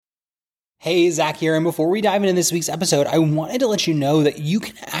Hey, Zach here, and before we dive into this week's episode, I wanted to let you know that you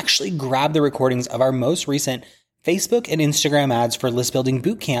can actually grab the recordings of our most recent Facebook and Instagram ads for List Building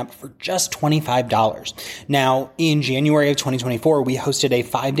Bootcamp for just $25. Now, in January of 2024, we hosted a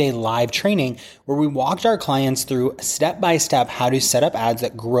 5-day live training where we walked our clients through step-by-step how to set up ads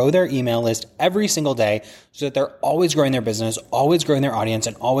that grow their email list every single day so that they're always growing their business, always growing their audience,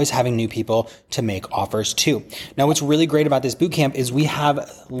 and always having new people to make offers to. Now, what's really great about this bootcamp is we have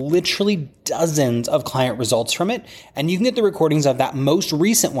literally dozens of client results from it, and you can get the recordings of that most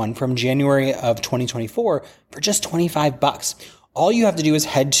recent one from January of 2024 for just $25. All you have to do is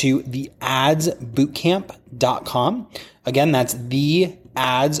head to theadsbootcamp.com. Again, that's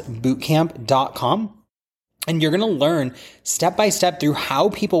theadsbootcamp.com. And you're going to learn step by step through how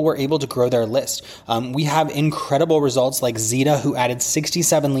people were able to grow their list. We have incredible results like Zeta, who added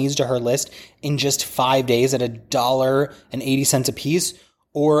 67 leads to her list in just 5 days at $1.80 a piece.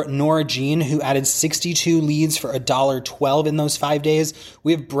 Or Nora Jean, who added 62 leads for $1.12 in those 5 days.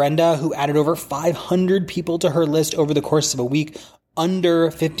 We have Brenda, who added over 500 people to her list over the course of a week,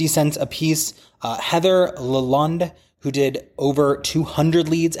 under 50 cents a piece. Heather Lalonde, who did over 200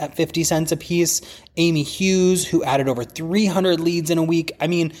 leads at 50 cents a piece. Amy Hughes, who added over 300 leads in a week. I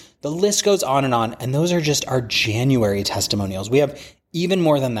mean, the list goes on, and those are just our January testimonials. We have even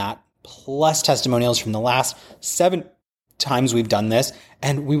more than that, plus testimonials from the last 7 times we've done this,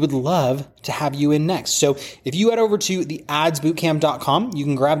 and we would love to have you in next. So if you head over to theadsbootcamp.com, you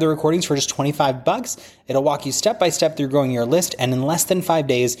can grab the recordings for just $25. It'll walk you step by step through growing your list, and in less than 5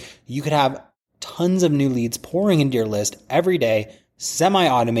 days, you could have tons of new leads pouring into your list every day,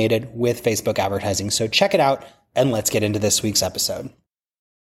 semi-automated with Facebook advertising. So check it out, and let's get into this week's episode.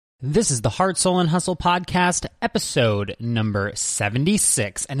 This is the Heart, Soul, and Hustle podcast, episode number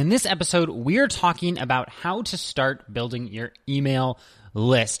 76. And in this episode, we're talking about how to start building your email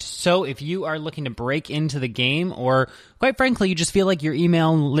list. So if you are looking to break into the game, or quite frankly, you just feel like your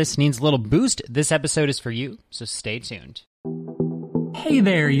email list needs a little boost, this episode is for you. So stay tuned. Hey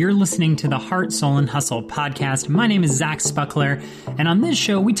there, you're listening to the Heart, Soul, and Hustle podcast. My name is Zach Spuckler, and on this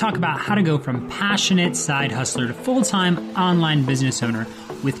show, we talk about how to go from passionate side hustler to full-time online business owner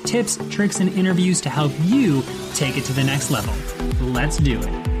with tips, tricks, and interviews to help you take it to the next level. Let's do it.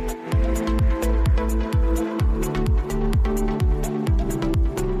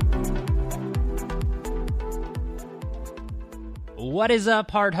 What is up,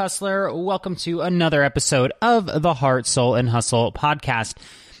 Heart Hustler? Welcome to another episode of the Heart, Soul, and Hustle podcast.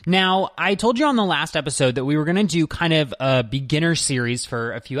 Now, I told you on the last episode that we were going to do kind of a beginner series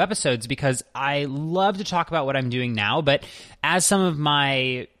for a few episodes because I love to talk about what I'm doing now, but as some of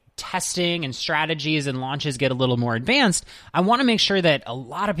my testing and strategies and launches get a little more advanced, I want to make sure that a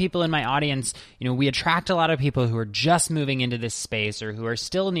lot of people in my audience, we attract a lot of people who are just moving into this space or who are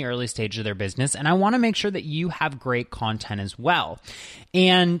still in the early stage of their business. And I want to make sure that you have great content as well.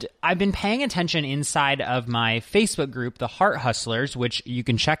 And I've been paying attention inside of my Facebook group, the Heart Hustlers, which you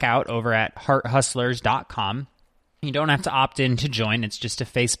can check out over at hearthustlers.com. You don't have to opt in to join. It's just a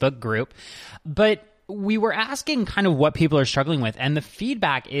Facebook group. But we were asking kind of what people are struggling with, and the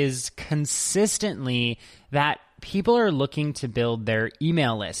feedback is consistently that people are looking to build their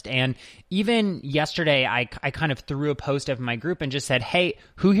email list. And even yesterday, I kind of threw a post up in my group and just said, hey,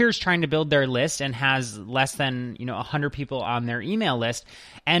 who here is trying to build their list and has less than 100 people on their email list?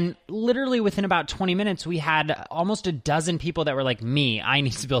 And literally within about 20 minutes, we had almost a dozen people that were like, me, I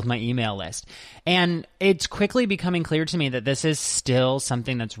need to build my email list. And it's quickly becoming clear to me that this is still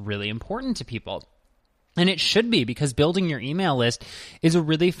something that's really important to people. And it should be, because building your email list is a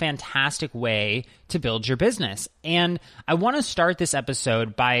really fantastic way to build your business. And I want to start this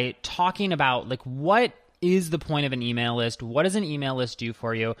episode by talking about what is the point of an email list? What does an email list do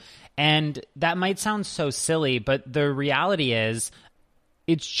for you? And that might sound so silly, but the reality is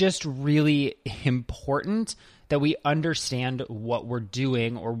it's just really important that we understand what we're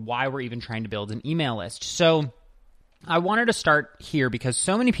doing or why we're even trying to build an email list. So I wanted to start here because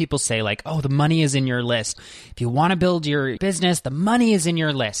so many people say the money is in your list. If you want to build your business, the money is in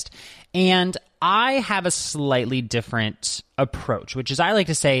your list. And I have a slightly different approach, which is I like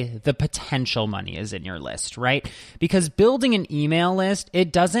to say the potential money is in your list, right? Because building an email list,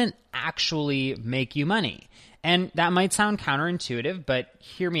 it doesn't actually make you money. And that might sound counterintuitive, but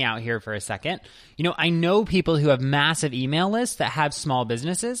hear me out here for a second. I know people who have massive email lists that have small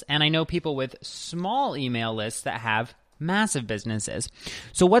businesses, and I know people with small email lists that have massive businesses.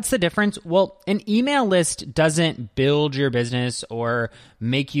 So what's the difference? Well, an email list doesn't build your business or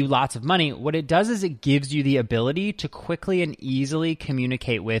make you lots of money. What it does is it gives you the ability to quickly and easily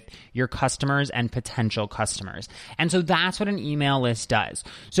communicate with your customers and potential customers. And so that's what an email list does.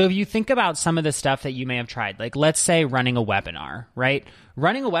 So if you think about some of the stuff that you may have tried, like let's say running a webinar, right?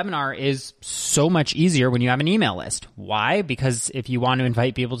 Running a webinar is so much easier when you have an email list. Why? Because if you want to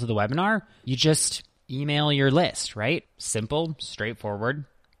invite people to the webinar, you just email your list, right? Simple, straightforward.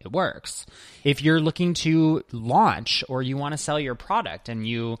 It works. If you're looking to launch or you want to sell your product and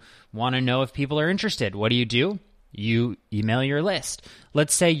you want to know if people are interested, what do? You email your list.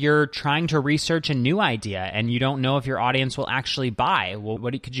 Let's say you're trying to research a new idea and you don't know if your audience will actually buy. Well,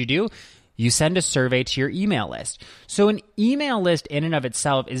 what could you do? You send a survey to your email list. So an email list in and of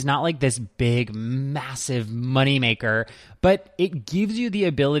itself is not like this big, massive moneymaker, but it gives you the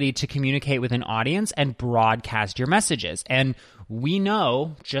ability to communicate with an audience and broadcast your messages. And we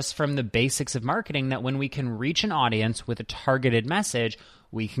know just from the basics of marketing that when we can reach an audience with a targeted message,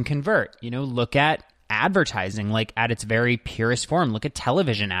 we can convert. Look at advertising, like at its very purest form. Look at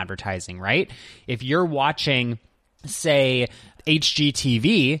television advertising, right? If you're watching, say,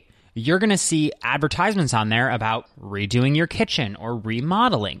 HGTV, you're going to see advertisements on there about redoing your kitchen or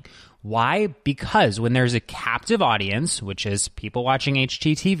remodeling. Why? Because when there's a captive audience, which is people watching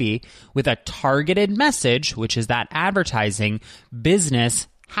HGTV, with a targeted message, which is that advertising, business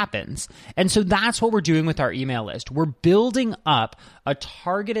happens. And so that's what we're doing with our email list. We're building up a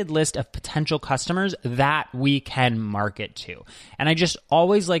targeted list of potential customers that we can market to. And I just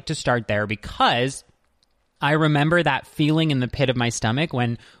always like to start there because I remember that feeling in the pit of my stomach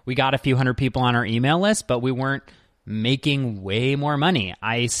when we got a few hundred people on our email list, but we weren't making way more money.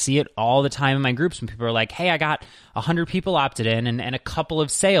 I see it all the time in my groups when people are like, hey, I got 100 people opted in and a couple of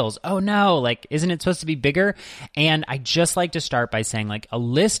sales. Oh no, isn't it supposed to be bigger? And I just like to start by saying a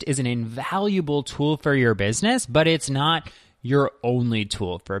list is an invaluable tool for your business, but it's not your only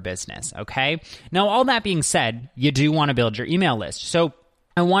tool for a business, okay? Now, all that being said, you do want to build your email list. So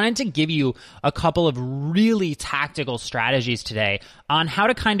I wanted to give you a couple of really tactical strategies today on how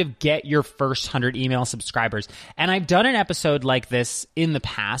to kind of get your first 100 email subscribers. And I've done an episode like this in the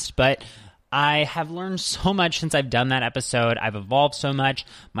past, but I have learned so much since I've done that episode. I've evolved so much.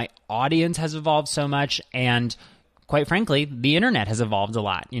 My audience has evolved so much. And quite frankly, the internet has evolved a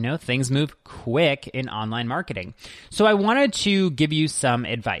lot. Things move quick in online marketing. So I wanted to give you some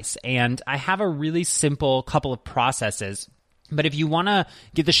advice. And I have a really simple couple of processes. But if you want to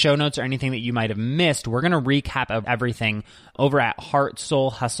get the show notes or anything that you might have missed, we're going to recap of everything over at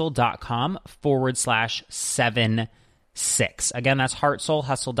heartsoulhustle.com/76. Again, that's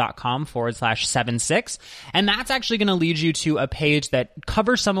heartsoulhustle.com/76. And that's actually going to lead you to a page that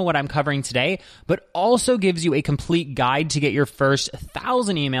covers some of what I'm covering today, but also gives you a complete guide to get your first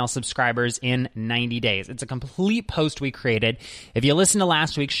 1,000 email subscribers in 90 days. It's a complete post we created. If you listened to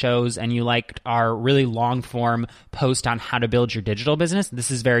last week's shows and you liked our really long form post on how to build your digital business,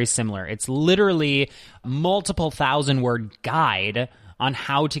 this is very similar. It's literally multiple 1,000-word guide on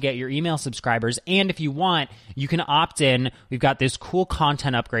how to get your email subscribers. And if you want, you can opt in. We've got this cool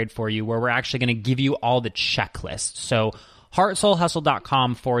content upgrade for you where we're actually going to give you all the checklists. So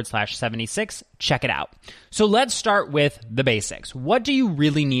heartsoulhustle.com/76. Check it out. So let's start with the basics. What do you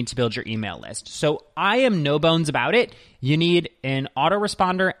really need to build your email list? So I am no bones about it. You need an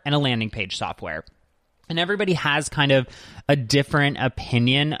autoresponder and a landing page software. And everybody has kind of a different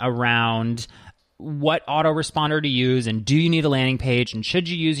opinion around what autoresponder to use and do you need a landing page and should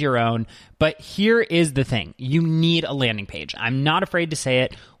you use your own? But here is the thing. You need a landing page. I'm not afraid to say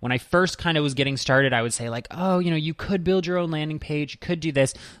it. When I first kind of was getting started, I would say you could build your own landing page. You could do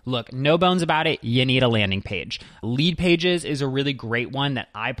this. Look, no bones about it. You need a landing page. Leadpages is a really great one that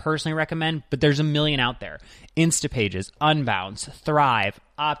I personally recommend, but there's a million out there. Instapages, Unbounce, Thrive,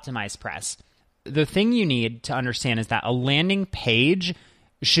 OptimizePress. The thing you need to understand is that a landing page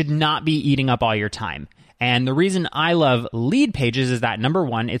should not be eating up all your time. And the reason I love Leadpages is that number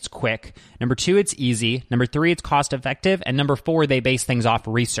one, it's quick. Number two, it's easy. Number three, it's cost effective. And number four, they base things off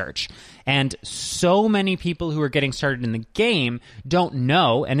research. And so many people who are getting started in the game don't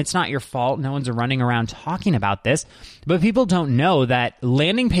know, and it's not your fault. No one's running around talking about this, but people don't know that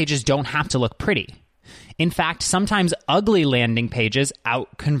landing pages don't have to look pretty. In fact, sometimes ugly landing pages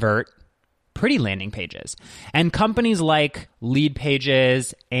out-convert pretty landing pages. And companies like Lead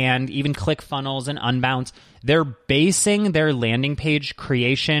Pages and even ClickFunnels and Unbounce, they're basing their landing page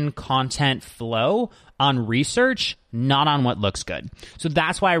creation content flow on research, not on what looks good. So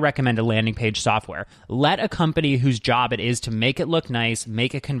that's why I recommend a landing page software. Let a company whose job it is to make it look nice,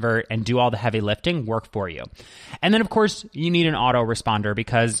 make it convert, and do all the heavy lifting work for you. And then, of course, you need an autoresponder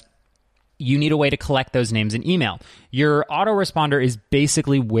because you need a way to collect those names in email. Your autoresponder is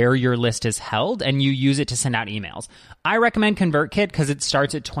basically where your list is held, and you use it to send out emails. I recommend ConvertKit because it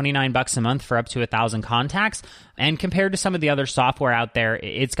starts at $29 a month for up to 1,000 contacts. And compared to some of the other software out there,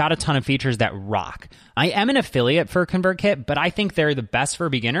 it's got a ton of features that rock. I am an affiliate for ConvertKit, but I think they're the best for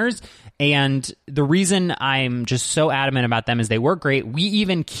beginners. And the reason I'm just so adamant about them is they work great. We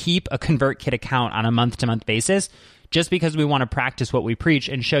even keep a ConvertKit account on a month-to-month basis, just because we want to practice what we preach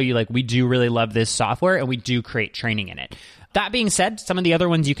and show you, like, we do really love this software and we do create training in it. That being said, some of the other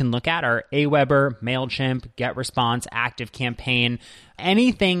ones you can look at are Aweber, MailChimp, GetResponse, ActiveCampaign.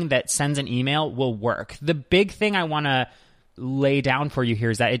 Anything that sends an email will work. The big thing I want to lay down for you here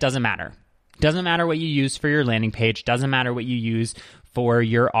is that it doesn't matter. It doesn't matter what you use for your landing page. Doesn't matter what you use for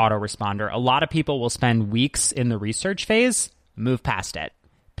your autoresponder. A lot of people will spend weeks in the research phase. Move past it.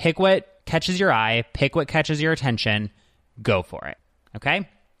 Pick what catches your eye, pick what catches your attention, go for it, okay?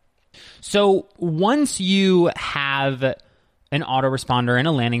 So once you have an autoresponder and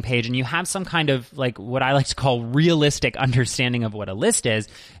a landing page and you have some kind of, like, what I like to call realistic understanding of what a list is,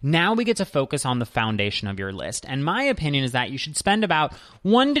 now we get to focus on the foundation of your list. And my opinion is that you should spend about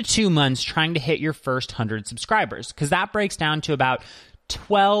 1 to 2 months trying to hit your first 100 subscribers, because that breaks down to about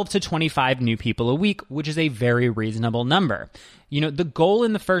 12 to 25 new people a week, which is a very reasonable number. You know, the goal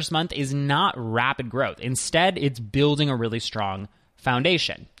in the first month is not rapid growth. Instead, it's building a really strong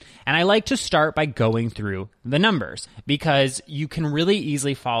foundation. And I like to start by going through the numbers because you can really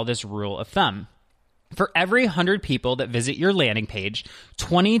easily follow this rule of thumb. For every 100 people that visit your landing page,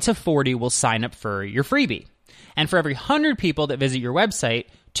 20 to 40 will sign up for your freebie. And for every 100 people that visit your website,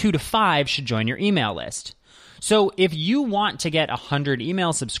 2 to 5 should join your email list. So if you want to get 100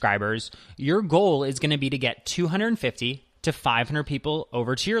 email subscribers, your goal is going to be to get 250 to 500 people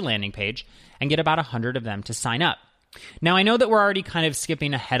over to your landing page and get about 100 of them to sign up. Now, I know that we're already kind of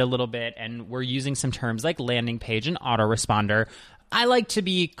skipping ahead a little bit and we're using some terms like landing page and autoresponder. I like to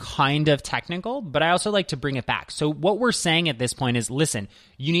be kind of technical, but I also like to bring it back. So what we're saying at this point is, listen,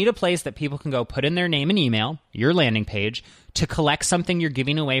 you need a place that people can go put in their name and email, your landing page, to collect something you're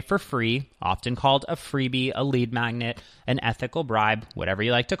giving away for free, often called a freebie, a lead magnet, an ethical bribe, whatever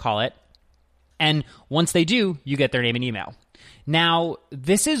you like to call it. And once they do, you get their name and email. Now,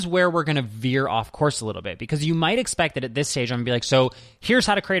 this is where we're going to veer off course a little bit, because you might expect that at this stage I'm going to be like, so here's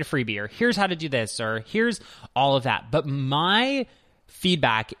how to create a freebie, or here's how to do this, or here's all of that. But my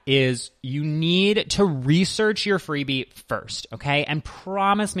feedback is you need to research your freebie first, okay? And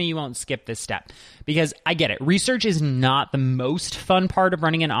promise me you won't skip this step, because I get it. Research is not the most fun part of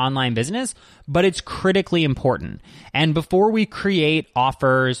running an online business, but it's critically important. And before we create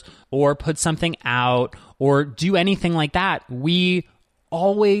offers or put something out or do anything like that, we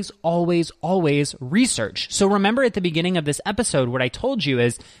always research. So remember at the beginning of this episode, what I told you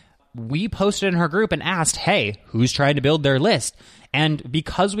is we posted in her group and asked, hey, who's trying to build their list? And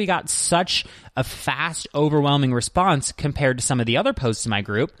because we got such a fast, overwhelming response compared to some of the other posts in my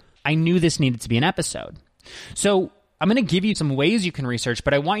group, I knew this needed to be an episode. So I'm going to give you some ways you can research,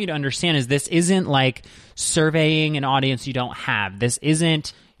 but I want you to understand is this isn't like surveying an audience you don't have. This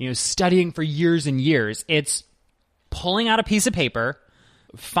isn't, studying for years and years. It's pulling out a piece of paper,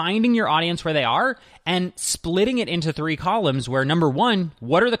 finding your audience where they are, and splitting it into 3 columns where, number 1,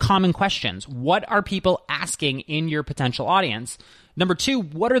 what are the common questions? What are people asking in your potential audience? Number 2,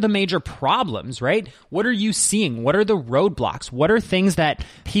 what are the major problems, right? What are you seeing? What are the roadblocks? What are things that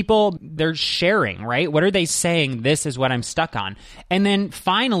people, they're sharing, right? What are they saying? This is what I'm stuck on. And then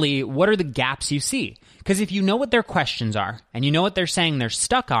finally, what are the gaps you see? Because if you know what their questions are and you know what they're saying they're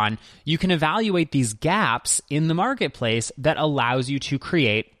stuck on, you can evaluate these gaps in the marketplace that allows you to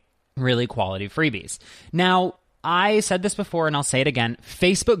create really quality freebies. Now, I said this before and I'll say it again.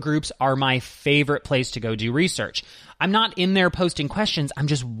 Facebook groups are my favorite place to go do research. I'm not in there posting questions. I'm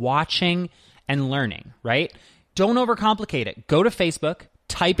just watching and learning, right? Don't overcomplicate it. Go to Facebook,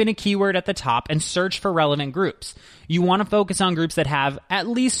 type in a keyword at the top, and search for relevant groups. You want to focus on groups that have at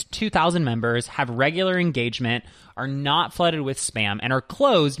least 2,000 members, have regular engagement, are not flooded with spam, and are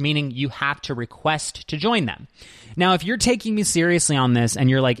closed, meaning you have to request to join them. Now, if you're taking me seriously on this and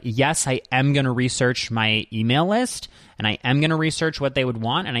you're like, yes, I am going to research my email list, and I am going to research what they would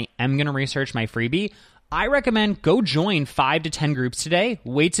want, and I am going to research my freebie, I recommend go join 5 to 10 groups today,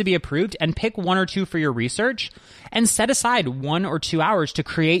 wait to be approved, and pick 1 or 2 for your research, and set aside 1 or 2 hours to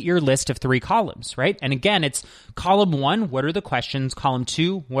create your list of 3 columns, right? And again, it's column 1, what are the questions? Column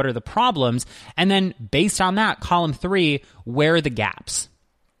 2, what are the problems? And then based on that, column 3, where are the gaps?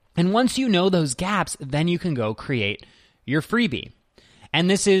 And once you know those gaps, then you can go create your freebie. And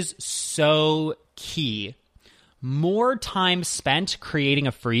this is so key. More time spent creating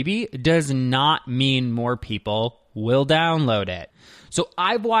a freebie does not mean more people will download it. So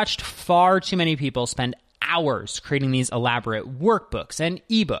I've watched far too many people spend hours creating these elaborate workbooks and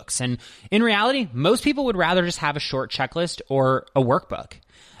ebooks. And in reality, most people would rather just have a short checklist or a workbook.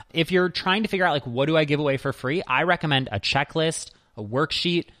 If you're trying to figure out, like, what do I give away for free? I recommend a checklist, a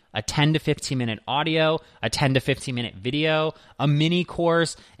worksheet, a 10 to 15 minute audio, a 10 to 15 minute video, a mini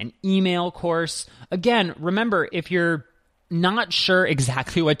course, an email course. Again, remember, if you're not sure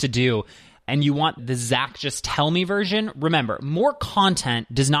exactly what to do and you want the Zach just tell me version, remember, more content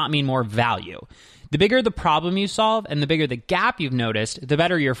does not mean more value. The bigger the problem you solve and the bigger the gap you've noticed, the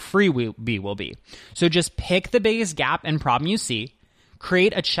better your freebie will be. So just pick the biggest gap and problem you see,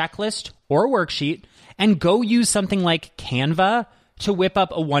 create a checklist or a worksheet, and go use something like Canva to whip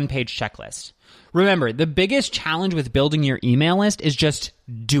up a 1-page checklist. Remember, the biggest challenge with building your email list is just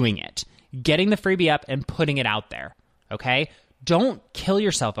doing it, getting the freebie up and putting it out there, okay? Don't kill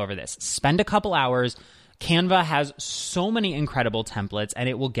yourself over this. Spend a couple hours. Canva has so many incredible templates, and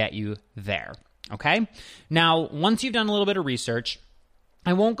it will get you there, okay? Now, once you've done a little bit of research,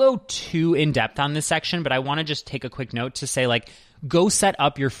 I won't go too in-depth on this section, but I want to just take a quick note to say, like, go set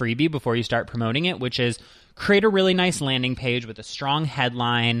up your freebie before you start promoting it, which is create a really nice landing page with a strong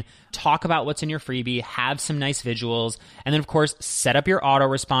headline, talk about what's in your freebie, have some nice visuals, and then, of course, set up your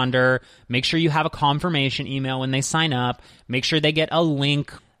autoresponder. Make sure you have a confirmation email when they sign up. Make sure they get a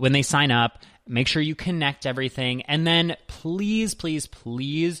link when they sign up. Make sure you connect everything. And then please, please,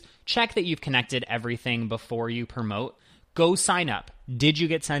 please check that you've connected everything before you promote. Go sign up. Did you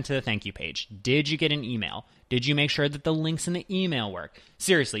get sent to the thank you page? Did you get an email? Did you make sure that the links in the email work?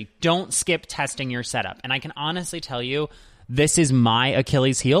 Seriously, don't skip testing your setup. And I can honestly tell you, this is my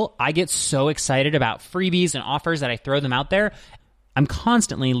Achilles heel. I get so excited about freebies and offers that I throw them out there. I'm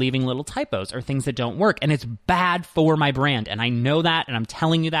constantly leaving little typos or things that don't work, and it's bad for my brand. And I know that, and I'm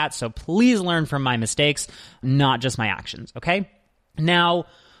telling you that. So please learn from my mistakes, not just my actions, okay? Now,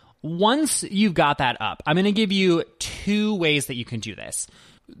 once you've got that up, I'm going to give you 2 ways that you can do this.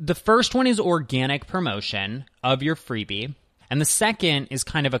 The first one is organic promotion of your freebie, and the second is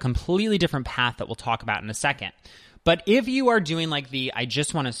kind of a completely different path that we'll talk about in a second. But if you are doing like I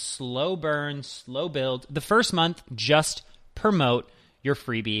just want to slow burn, slow build, the first month, just promote your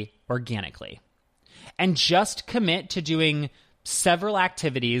freebie organically. And just commit to doing several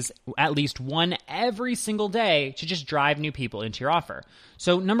activities, at least one every single day, to just drive new people into your offer.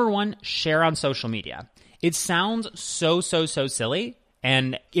 So number 1, share on social media. It sounds so silly,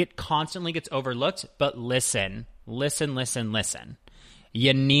 and it constantly gets overlooked, but listen.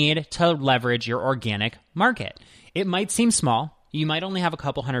 You need to leverage your organic market. It might seem small. You might only have a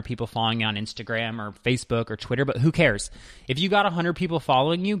couple hundred people following you on Instagram or Facebook or Twitter, but who cares? If you got 100 people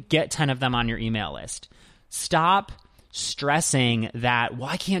following you, get 10 of them on your email list. Stop stressing that, well,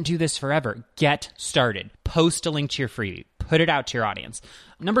 I can't do this forever. Get started. Post a link to your freebie. Put it out to your audience.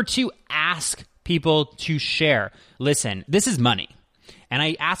 Number 2, ask people to share. Listen, this is money. And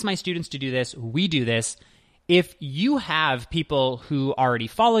I ask my students to do this. We do this. If you have people who already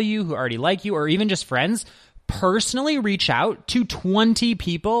follow you, who already like you, or even just friends, personally reach out to 20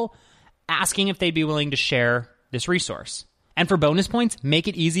 people asking if they'd be willing to share this resource. And for bonus points, make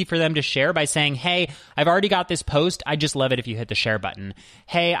it easy for them to share by saying, hey, I've already got this post. I'd just love it if you hit the share button.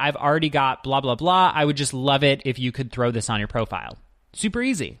 Hey, I've already got blah, blah, blah. I would just love it if you could throw this on your profile. Super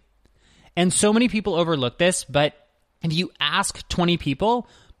easy. And so many people overlook this, but if you ask 20 people,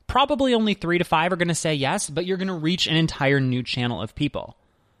 probably only 3 to 5 are going to say yes, but you're going to reach an entire new channel of people.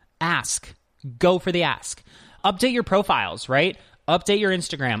 Ask. Go for the ask. Update your profiles, right? Update your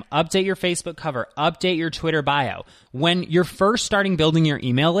Instagram, update your Facebook cover, update your Twitter bio. When you're first starting building your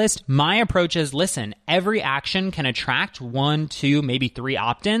email list, my approach is, listen, every action can attract 1, 2, maybe 3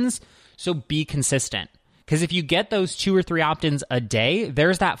 opt-ins, so be consistent. Because if you get those 2 or 3 opt-ins a day,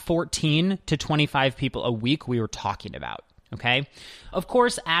 there's that 14 to 25 people a week we were talking about, okay? Of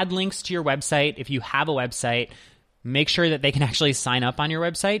course, add links to your website. If you have a website, make sure that they can actually sign up on your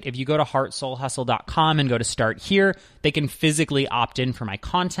website. If you go to heartsoulhustle.com and go to start here, they can physically opt in for my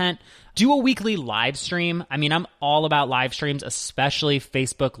content. Do a weekly live stream. I mean, I'm all about live streams, especially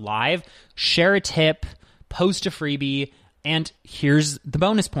Facebook Live. Share a tip, post a freebie, And here's the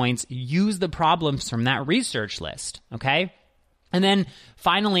bonus points. Use the problems from that research list, okay? And then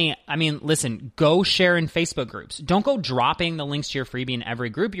finally, listen, go share in Facebook groups. Don't go dropping the links to your freebie in every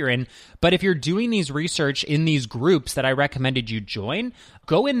group you're in. But if you're doing these research in these groups that I recommended you join,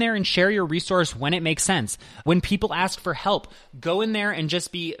 go in there and share your resource when it makes sense. When people ask for help, go in there and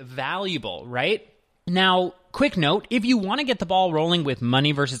just be valuable, right? Now, quick note, if you want to get the ball rolling with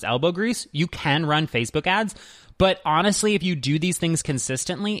money versus elbow grease, you can run Facebook ads. But honestly, if you do these things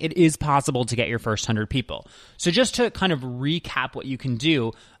consistently, it is possible to get your first 100 people. So just to kind of recap what you can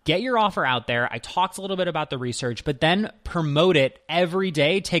do, get your offer out there. I talked a little bit about the research, but then promote it every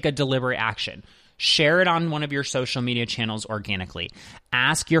day. Take a deliberate action. Share it on one of your social media channels organically.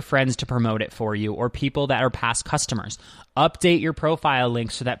 Ask your friends to promote it for you or people that are past customers. Update your profile link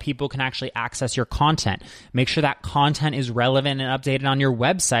so that people can actually access your content. Make sure that content is relevant and updated on your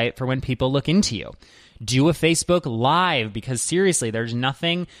website for when people look into you. Do a Facebook Live because seriously, there's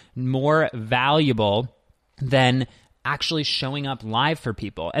nothing more valuable than actually showing up live for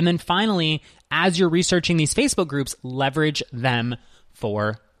people. And then finally, as you're researching these Facebook groups, leverage them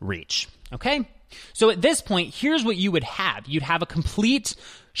for reach. Okay? So at this point, here's what you would have. You'd have a complete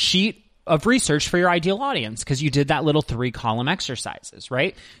sheet of research for your ideal audience because you did that little 3-column exercises,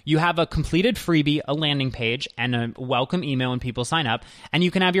 right? You have a completed freebie, a landing page, and a welcome email when people sign up, and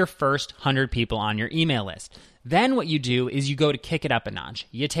you can have your first 100 people on your email list. Then what you do is you go to kick it up a notch.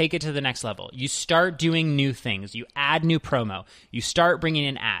 You take it to the next level. You start doing new things. You add new promo. You start bringing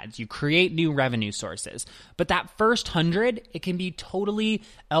in ads. You create new revenue sources. But that first 100, it can be totally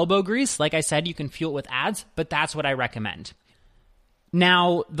elbow grease. Like I said, you can fuel it with ads, but that's what I recommend.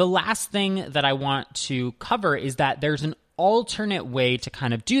 Now, the last thing that I want to cover is that there's an alternate way to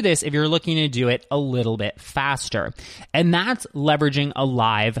kind of do this if you're looking to do it a little bit faster. And that's leveraging a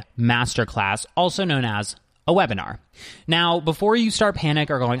live masterclass, also known as a webinar. Now, before you start panic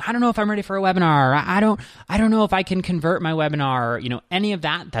or going, I don't know if I'm ready for a webinar, I don't know if I can convert my webinar, any of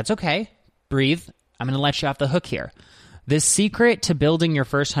that, that's okay. Breathe. I'm going to let you off the hook here. The secret to building your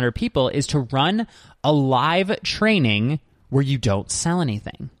first 100 people is to run a live training where you don't sell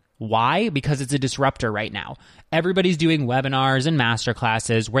anything. Why? Because it's a disruptor right now. Everybody's doing webinars and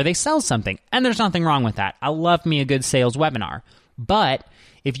masterclasses where they sell something, and there's nothing wrong with that. I love me a good sales webinar. But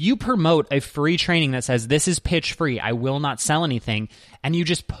if you promote a free training that says, this is pitch free, I will not sell anything, and you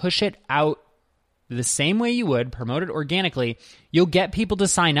just push it out the same way you would, promote it organically, you'll get people to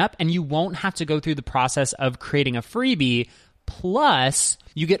sign up, and you won't have to go through the process of creating a freebie. Plus,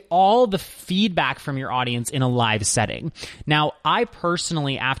 you get all the feedback from your audience in a live setting. Now, I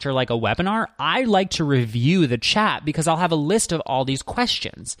personally, after like a webinar, I like to review the chat because I'll have a list of all these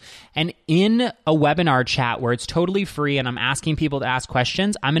questions. And in a webinar chat where it's totally free and I'm asking people to ask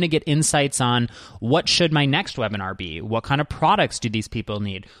questions, I'm going to get insights on what should my next webinar be? What kind of products do these people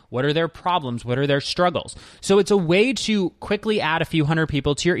need? What are their problems? What are their struggles? So it's a way to quickly add a few hundred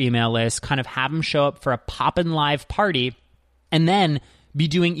people to your email list, kind of have them show up for a pop-in live party, and then be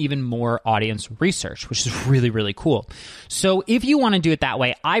doing even more audience research, which is really, really cool. So if you want to do it that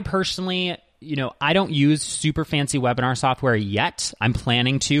way, I personally, I don't use super fancy webinar software yet. I'm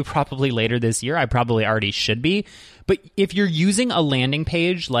planning to probably later this year. I probably already should be. But if you're using a landing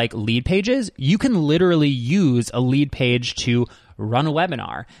page like Lead Pages, you can literally use a lead page to run a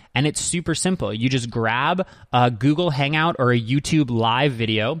webinar. And it's super simple. You just grab a Google Hangout or a YouTube live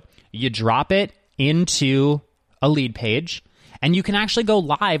video, you drop it into a lead page, and you can actually go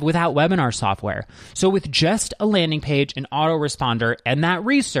live without webinar software. So with just a landing page, an autoresponder, and that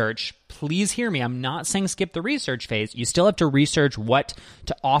research, please hear me, I'm not saying skip the research phase. You still have to research what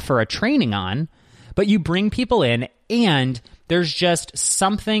to offer a training on, but you bring people in, and there's just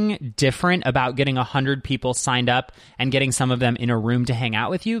something different about getting 100 people signed up and getting some of them in a room to hang out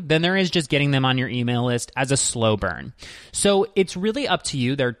with you than there is just getting them on your email list as a slow burn. So it's really up to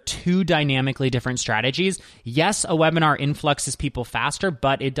you. There are two dynamically different strategies. Yes, a webinar influxes people faster,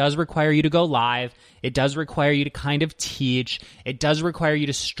 but it does require you to go live. It does require you to kind of teach. It does require you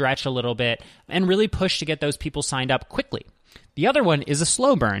to stretch a little bit and really push to get those people signed up quickly. The other one is a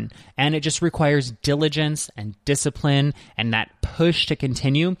slow burn, and it just requires diligence and discipline and that push to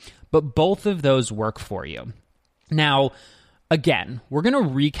continue, but both of those work for you. Now, again, we're going to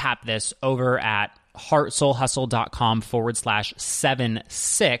recap this over at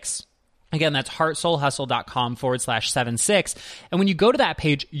heartsoulhustle.com/76. Again, that's heartsoulhustle.com/76. And when you go to that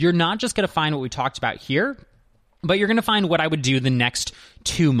page, you're not just going to find what we talked about here, but you're going to find what I would do the next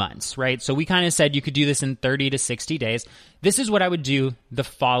 2 months, right? So we kind of said you could do this in 30 to 60 days. This is what I would do the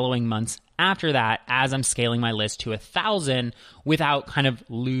following months after that as I'm scaling my list to 1,000 without kind of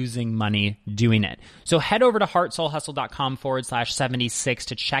losing money doing it. So head over to heartsoulhustle.com/76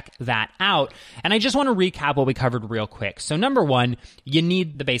 to check that out. And I just want to recap what we covered real quick. So number one, you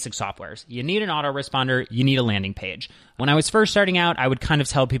need the basic softwares. You need an autoresponder. You need a landing page. When I was first starting out, I would kind of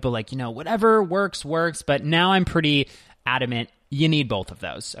tell people like, whatever works. But now I'm pretty adamant you need both of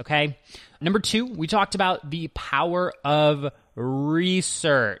those, okay? Number two, we talked about the power of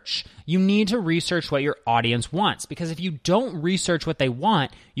research. You need to research what your audience wants, because if you don't research what they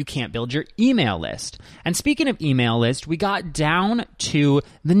want, you can't build your email list. And speaking of email list, we got down to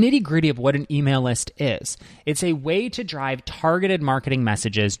the nitty-gritty of what an email list is. It's a way to drive targeted marketing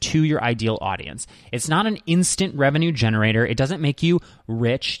messages to your ideal audience. It's not an instant revenue generator. It doesn't make you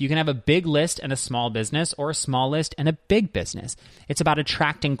rich. You can have a big list and a small business, or a small list and a big business. It's about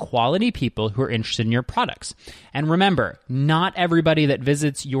attracting quality people who are interested in your products. And remember, not everybody that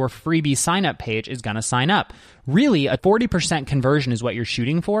visits your freebie sign-up page is going to sign up. Really, a 40% conversion is what you're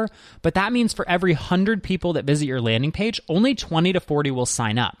shooting for, but that means for every 100 people that visit your landing page, only 20 to 40 will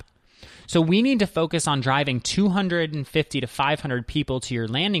sign up. So we need to focus on driving 250 to 500 people to your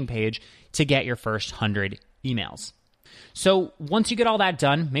landing page to get your first 100 emails. So once you get all that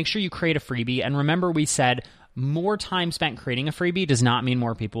done, make sure you create a freebie. And remember, we said more time spent creating a freebie does not mean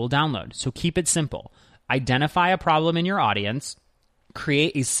more people will download. So keep it simple. Identify a problem in your audience,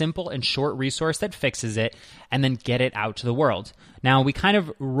 create a simple and short resource that fixes it, and then get it out to the world. Now, we kind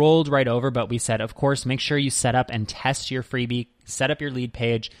of rolled right over, but we said, of course, make sure you set up and test your freebie, set up your lead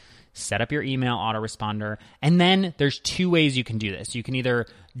page, set up your email autoresponder, and then there's two ways you can do this. You can either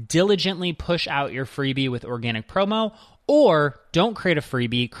diligently push out your freebie with organic promo, or don't create a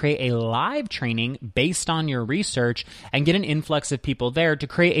freebie, create a live training based on your research and get an influx of people there to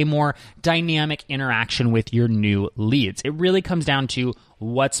create a more dynamic interaction with your new leads. It really comes down to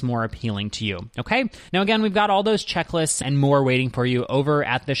what's more appealing to you, okay? Now, again, we've got all those checklists and more waiting for you over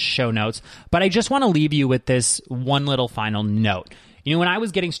at the show notes, but I just want to leave you with this one little final note. When I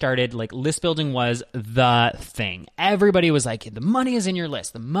was getting started, list building was the thing. Everybody was like, the money is in your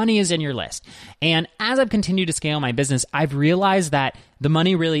list. The money is in your list. And as I've continued to scale my business, I've realized that the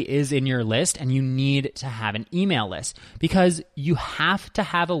money really is in your list, and you need to have an email list because you have to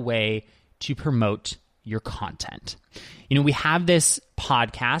have a way to promote your content. We have this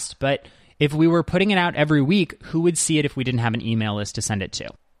podcast, but if we were putting it out every week, who would see it if we didn't have an email list to send it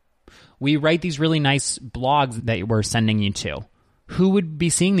to? We write these really nice blogs that we're sending you to. Who would be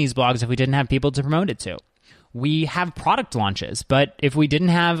seeing these blogs if we didn't have people to promote it to? We have product launches, but if we didn't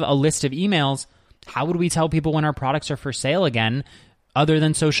have a list of emails, how would we tell people when our products are for sale again, other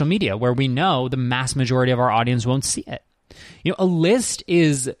than social media, where we know the mass majority of our audience won't see it? A list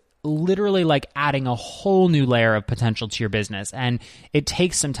is literally like adding a whole new layer of potential to your business, and it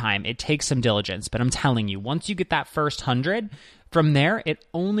takes some time, it takes some diligence, but I'm telling you, once you get that first 100, from there, it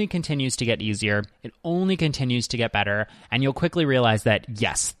only continues to get easier. It only continues to get better. And you'll quickly realize that,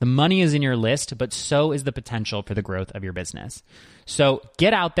 yes, the money is in your list, but so is the potential for the growth of your business. So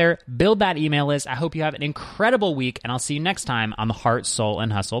get out there, build that email list. I hope you have an incredible week, and I'll see you next time on the Heart, Soul,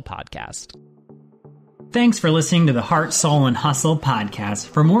 and Hustle podcast. Thanks for listening to the Heart, Soul, and Hustle podcast.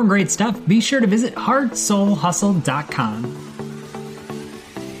 For more great stuff, be sure to visit heartsoulhustle.com.